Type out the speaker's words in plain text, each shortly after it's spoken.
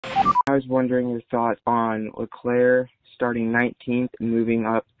I was wondering your thoughts on Leclerc starting 19th and moving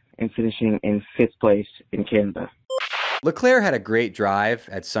up and finishing in 5th place in Canada. Leclerc had a great drive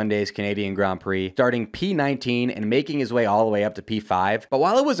at Sunday's Canadian Grand Prix, starting P19 and making his way all the way up to P5. But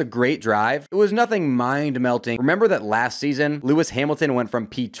while it was a great drive, it was nothing mind-melting. Remember that last season, Lewis Hamilton went from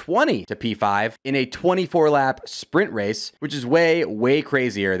P20 to P5 in a 24-lap sprint race, which is way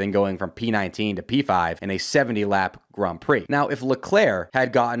crazier than going from P19 to P5 in a 70-lap Grand Prix. Now, if Leclerc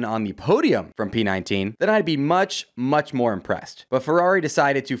had gotten on the podium from P19, then I'd be much more impressed. But Ferrari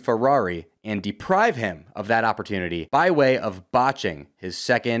decided to Ferrari and deprive him of that opportunity by way of botching his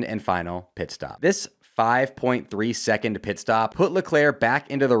second and final pit stop. This 5.3 second pit stop put Leclerc back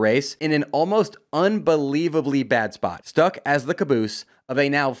into the race in an almost unbelievably bad spot, stuck as the caboose of a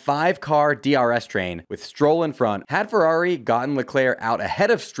now 5-car DRS train with Stroll in front. Had Ferrari gotten Leclerc out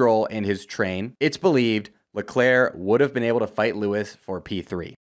ahead of Stroll and his train, it's believed Leclerc would have been able to fight Lewis for P3.